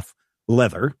very tough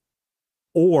leather.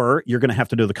 Or you're going to have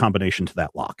to do the combination to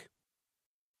that lock.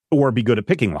 Or be good at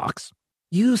picking locks.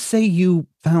 You say you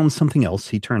found something else.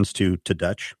 He turns to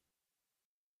Dutch.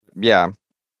 Yeah.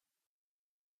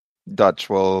 Dutch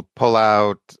will pull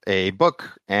out a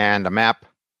book and a map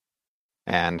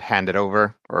and hand it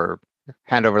over, or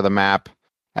hand over the map,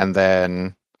 and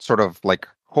then sort of like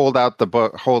hold out the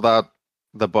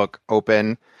book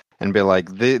open and be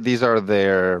like, these are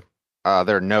their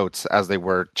notes as they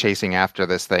were chasing after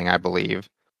this thing, I believe.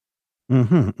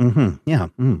 Yeah.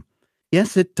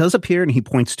 Yes, it does appear, and he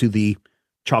points to the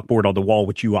chalkboard on the wall,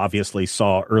 which you obviously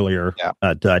saw earlier,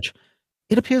 Dutch.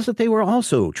 It appears that they were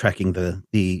also tracking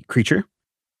the creature,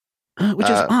 which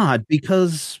is odd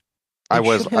because I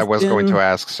was going to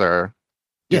ask, sir.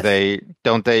 Yes. They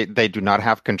do not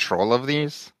have control of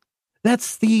these?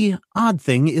 That's the odd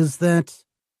thing, is that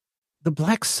the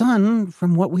Black Sun,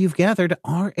 from what we've gathered,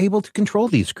 are able to control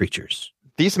these creatures.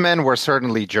 These men were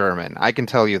certainly German. I can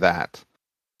tell you that.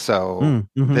 So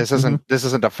this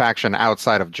isn't a faction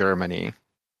outside of Germany.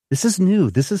 This is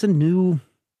new. This is a new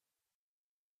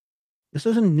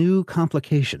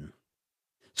complication.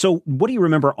 So what do you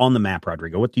remember on the map,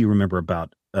 Rodrigo? What do you remember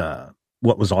about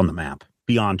what was on the map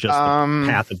beyond just the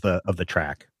path of the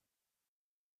track?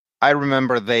 I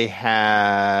remember they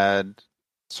had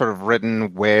sort of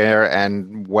written where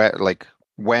and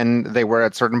when they were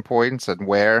at certain points and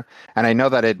where. And I know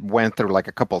that it went through like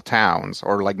a couple towns,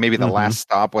 or like maybe the last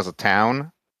stop was a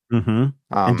town. Mm-hmm.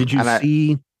 And did you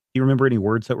see? Do you remember any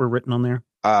words that were written on there?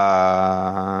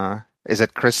 Is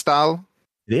it Crystal?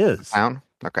 It is. Town?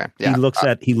 Okay. Yeah.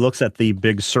 He looks at the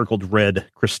big circled red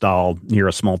crystal near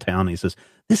a small town. And he says,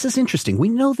 "This is interesting. We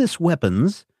know this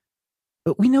weapons,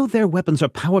 but we know their weapons are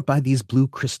powered by these blue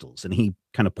crystals." And he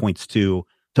kind of points to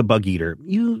Bug Eater.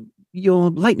 Your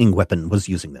lightning weapon was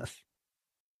using this.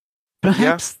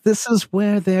 Perhaps this is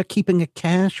where they're keeping a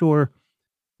cache, or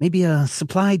maybe a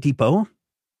supply depot.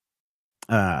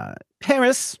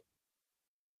 Harris.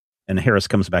 And Harris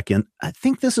comes back in. "I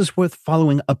think this is worth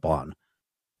following up on.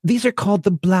 These are called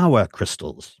the Blauer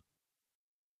crystals.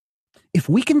 If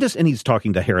we can and he's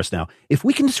talking to Harris now, if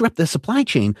we can disrupt their supply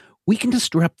chain, we can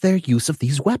disrupt their use of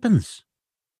these weapons.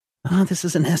 This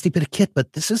is a nasty bit of kit,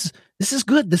 but this is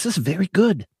good. This is very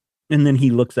good." And then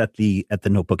he looks at the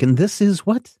notebook, and this is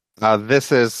what?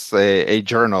 This is a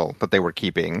journal that they were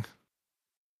keeping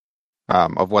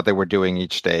of what they were doing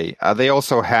each day. They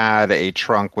also had a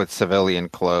trunk with civilian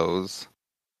clothes.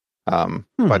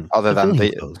 But other than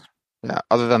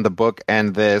the book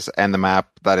and this and the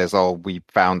map, that is all we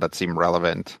found that seemed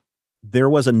relevant. There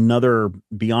was another,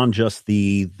 beyond just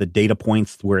the data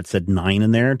points where it said 9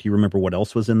 in there. Do you remember what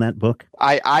else was in that book?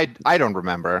 I don't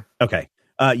remember. Okay.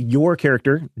 Your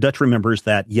character, Dutch, remembers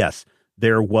that, yes,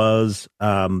 there was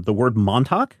the word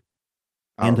Montauk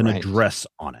and an address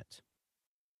on it.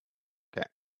 Okay.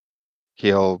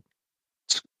 He'll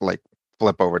flip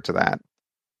over to that.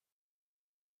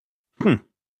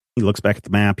 He looks back at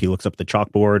the map. He looks up at the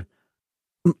chalkboard.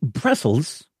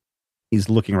 Brussels. He's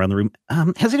looking around the room.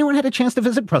 Has anyone had a chance to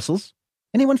visit Brussels?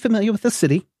 Anyone familiar with the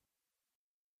city?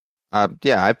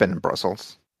 Yeah, I've been in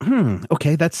Brussels.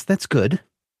 Okay, that's good.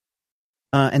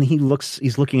 And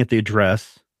he's looking at the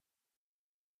address.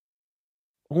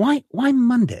 Why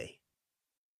Monday?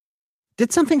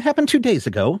 Did something happen 2 days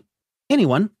ago?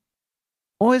 Anyone?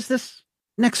 Or is this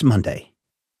next Monday?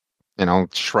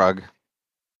 Shrug.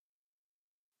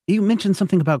 You mentioned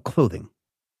something about clothing.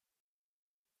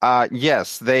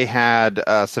 Yes, they had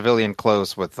civilian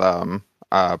clothes with I'm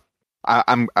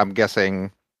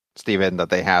guessing, Steven, that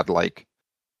they had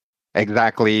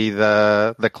exactly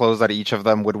the clothes that each of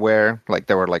them would wear.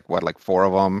 There were 4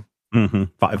 of them.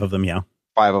 5 of them, yeah.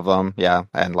 5 of them, yeah,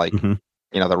 and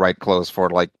the right clothes for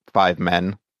 5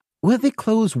 men. Were the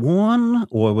clothes worn,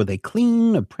 or were they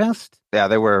clean or pressed? Yeah,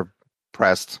 they were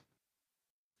pressed.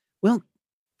 Well,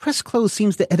 pressed clothes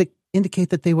seems to indicate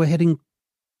that they were heading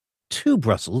to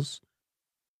Brussels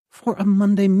for a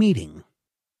Monday meeting.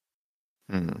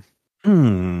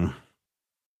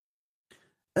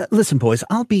 Listen, boys,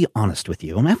 I'll be honest with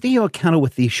you. After your encounter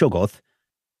with the Shoggoth,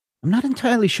 I'm not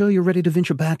entirely sure you're ready to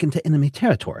venture back into enemy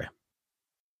territory.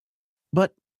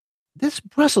 But this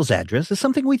Brussels address is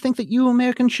something we think that you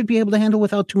Americans should be able to handle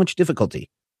without too much difficulty.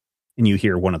 And you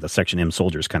hear one of the Section M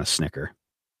soldiers kind of snicker.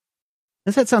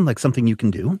 Does that sound like something you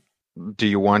can do? Do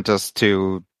you want us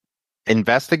to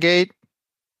investigate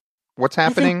what's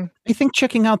happening? I think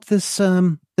checking out this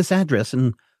address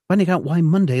and finding out why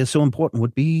Monday is so important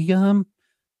would be,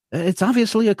 it's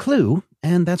obviously a clue,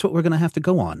 and that's what we're going to have to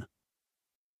go on.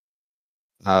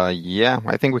 Yeah,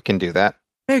 I think we can do that.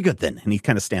 Very good, then. And he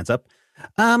kind of stands up.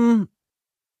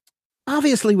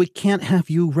 Obviously, we can't have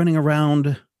you running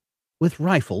around with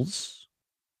rifles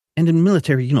and in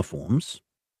military uniforms.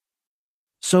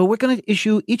 So we're going to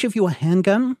issue each of you a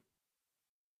handgun,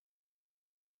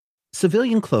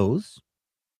 civilian clothes,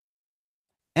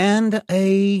 and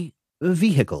a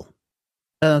vehicle.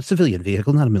 A civilian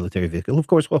vehicle, not a military vehicle, of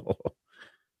course.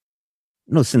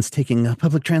 No sense taking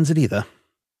public transit either.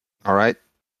 All right.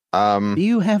 Do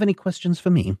you have any questions for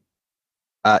me?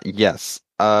 Yes.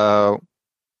 Are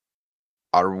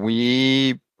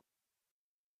we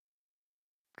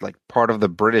part of the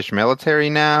British military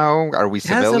now? Are we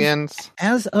civilians?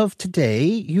 As of today,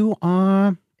 you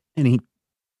are. And he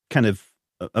kind of,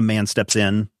 a man steps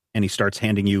in and he starts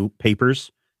handing you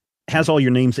papers. Has all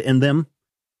your names in them,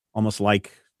 almost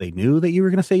like they knew that you were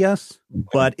going to say yes.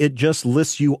 But it just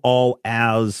lists you all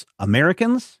as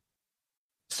Americans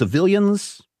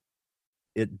civilians.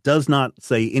 It does not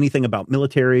say anything about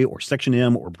military or Section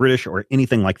M or British or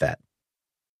anything like that.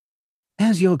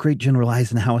 As your great General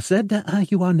Eisenhower said,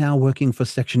 you are now working for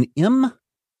Section M,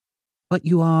 but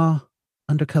you are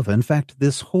undercover. In fact,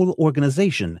 this whole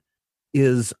organization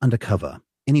is undercover.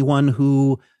 Anyone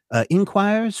who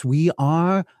inquires, we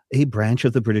are a branch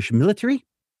of the British military,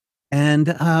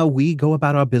 and we go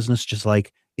about our business just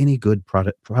like any good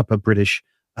proper British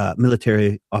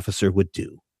military officer would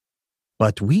do.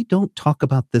 But we don't talk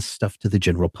about this stuff to the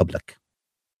general public.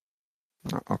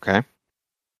 Okay.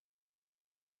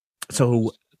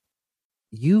 So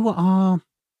you are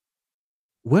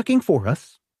working for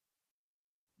us.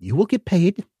 You will get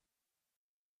paid.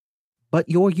 But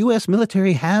your U.S.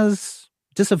 military has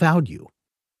disavowed you.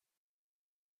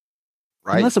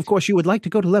 Right. Unless, of course, you would like to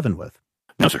go to Leavenworth.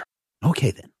 No, sir.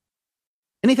 Okay, then.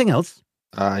 Anything else?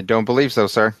 I don't believe so,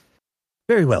 sir.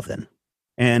 Very well, then.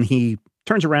 And he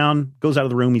turns around, goes out of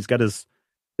the room. He's got his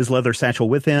leather satchel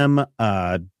with him.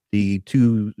 The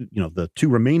two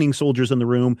remaining soldiers in the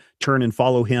room turn and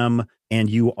follow him, and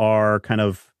you are kind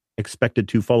of expected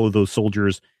to follow those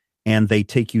soldiers, and they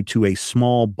take you to a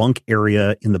small bunk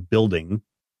area in the building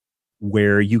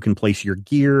where you can place your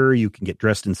gear, you can get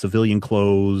dressed in civilian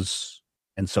clothes,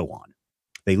 and so on.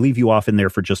 They leave you off in there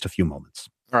for just a few moments.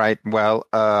 All right. Well,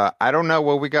 I don't know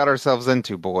what we got ourselves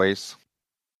into, boys.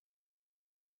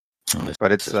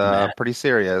 But it's pretty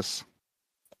serious.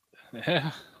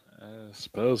 Yeah, I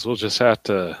suppose we'll just have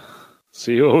to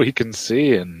see what we can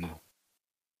see and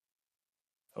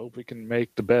hope we can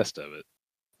make the best of it.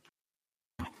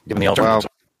 Given the alternatives,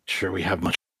 sure we have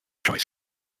much choice.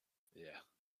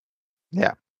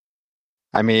 Yeah.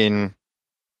 I mean,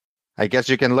 I guess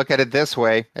you can look at it this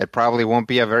way. It probably won't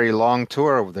be a very long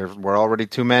tour. We're already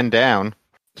 2 men down.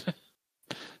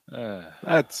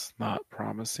 That's not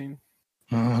promising.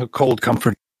 Cold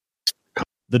comfort.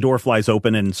 The door flies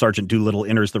open and Sergeant Doolittle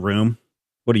enters the room.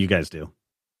 What do you guys do?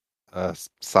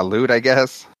 Salute, I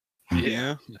guess.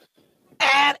 Yeah.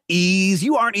 At ease.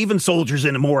 You aren't even soldiers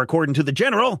anymore, according to the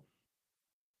general.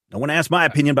 No one asked my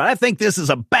opinion, but I think this is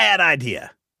a bad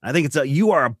idea. I think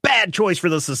you are a bad choice for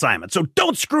this assignment, so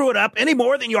don't screw it up any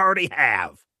more than you already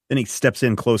have. Then he steps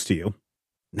in close to you.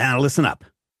 Now listen up.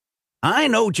 I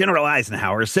know General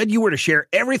Eisenhower said you were to share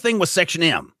everything with Section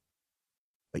M.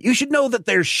 But you should know that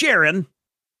there's sharing,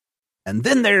 and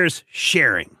then there's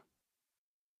sharing.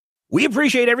 We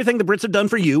appreciate everything the Brits have done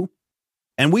for you,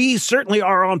 and we certainly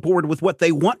are on board with what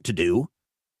they want to do,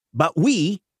 but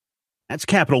we, that's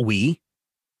capital we,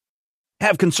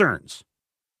 have concerns.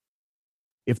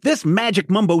 If this magic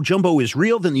mumbo-jumbo is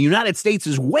real, then the United States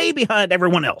is way behind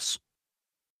everyone else.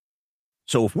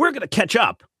 So if we're going to catch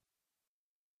up,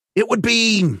 it would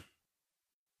be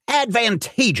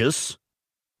advantageous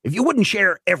if you wouldn't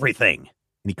share everything.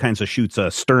 And he kind of shoots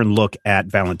a stern look at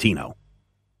Valentino.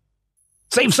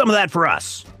 Save some of that for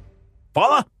us.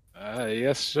 Follow?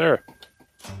 Yes, sir.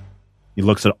 He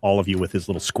looks at all of you with his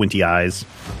little squinty eyes.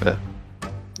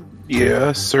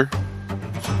 Yes, sir.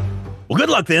 Well, good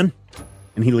luck then.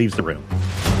 And he leaves the room.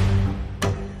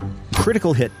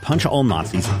 Critical Hit Punch All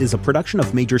Nazis is a production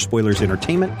of Major Spoilers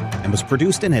Entertainment and was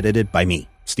produced and edited by me,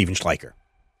 Steven Schleicher.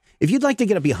 If you'd like to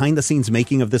get a behind-the-scenes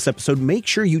making of this episode, make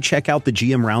sure you check out the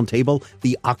GM Roundtable,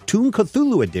 the Octoon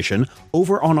Cthulhu edition,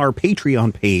 over on our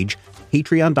Patreon page,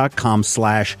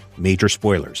 patreon.com/Major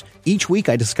Spoilers. Each week,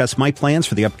 I discuss my plans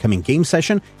for the upcoming game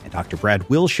session, and Dr. Brad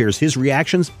Will shares his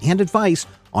reactions and advice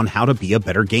on how to be a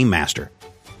better game master.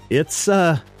 It's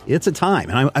a time,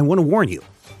 and I want to warn you,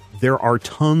 there are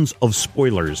tons of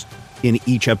spoilers in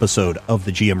each episode of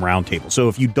the GM Roundtable. So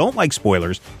if you don't like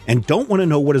spoilers and don't want to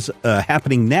know what is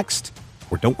happening next,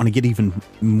 or don't want to get even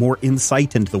more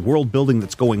insight into the world building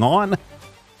that's going on,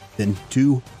 then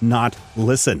do not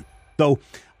listen. Though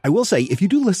I will say, if you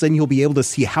do listen, you'll be able to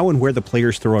see how and where the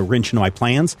players throw a wrench into my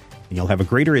plans, and you'll have a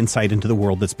greater insight into the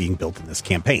world that's being built in this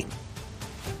campaign.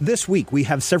 This week, we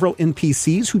have several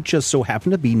NPCs who just so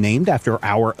happen to be named after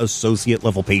our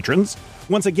associate-level patrons.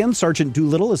 Once again, Sergeant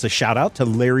Doolittle is a shout-out to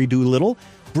Larry Doolittle.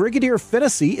 Brigadier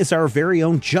Fennessy is our very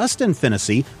own Justin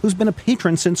Fennessy, who's been a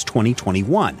patron since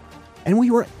 2021. And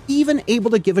we were even able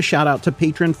to give a shout-out to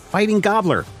patron Fighting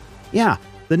Gobbler. Yeah,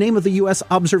 the name of the U.S.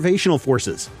 Observational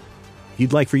Forces. If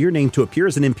you'd like for your name to appear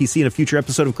as an NPC in a future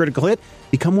episode of Critical Hit,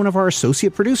 become one of our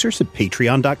associate producers at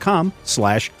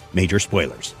patreon.com/Major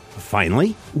Spoilers.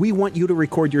 Finally, we want you to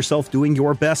record yourself doing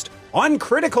your best on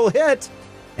Critical Hit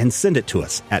and send it to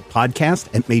us at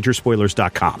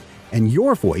podcast@majorspoilers.com. And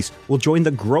your voice will join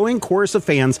the growing chorus of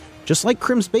fans, just like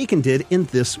Crims Bacon did in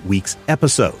this week's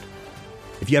episode.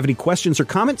 If you have any questions or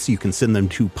comments, you can send them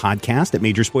to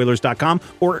podcast@majorspoilers.com,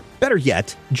 or better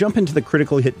yet, jump into the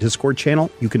Critical Hit Discord channel.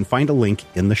 You can find a link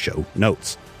in the show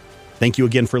notes. Thank you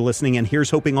again for listening, and here's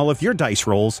hoping all of your dice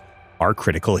rolls are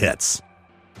critical hits.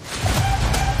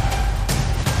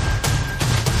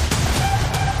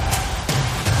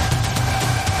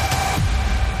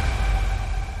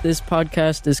 This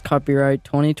podcast is copyright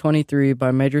 2023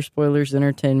 by Major Spoilers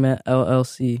Entertainment,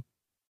 LLC.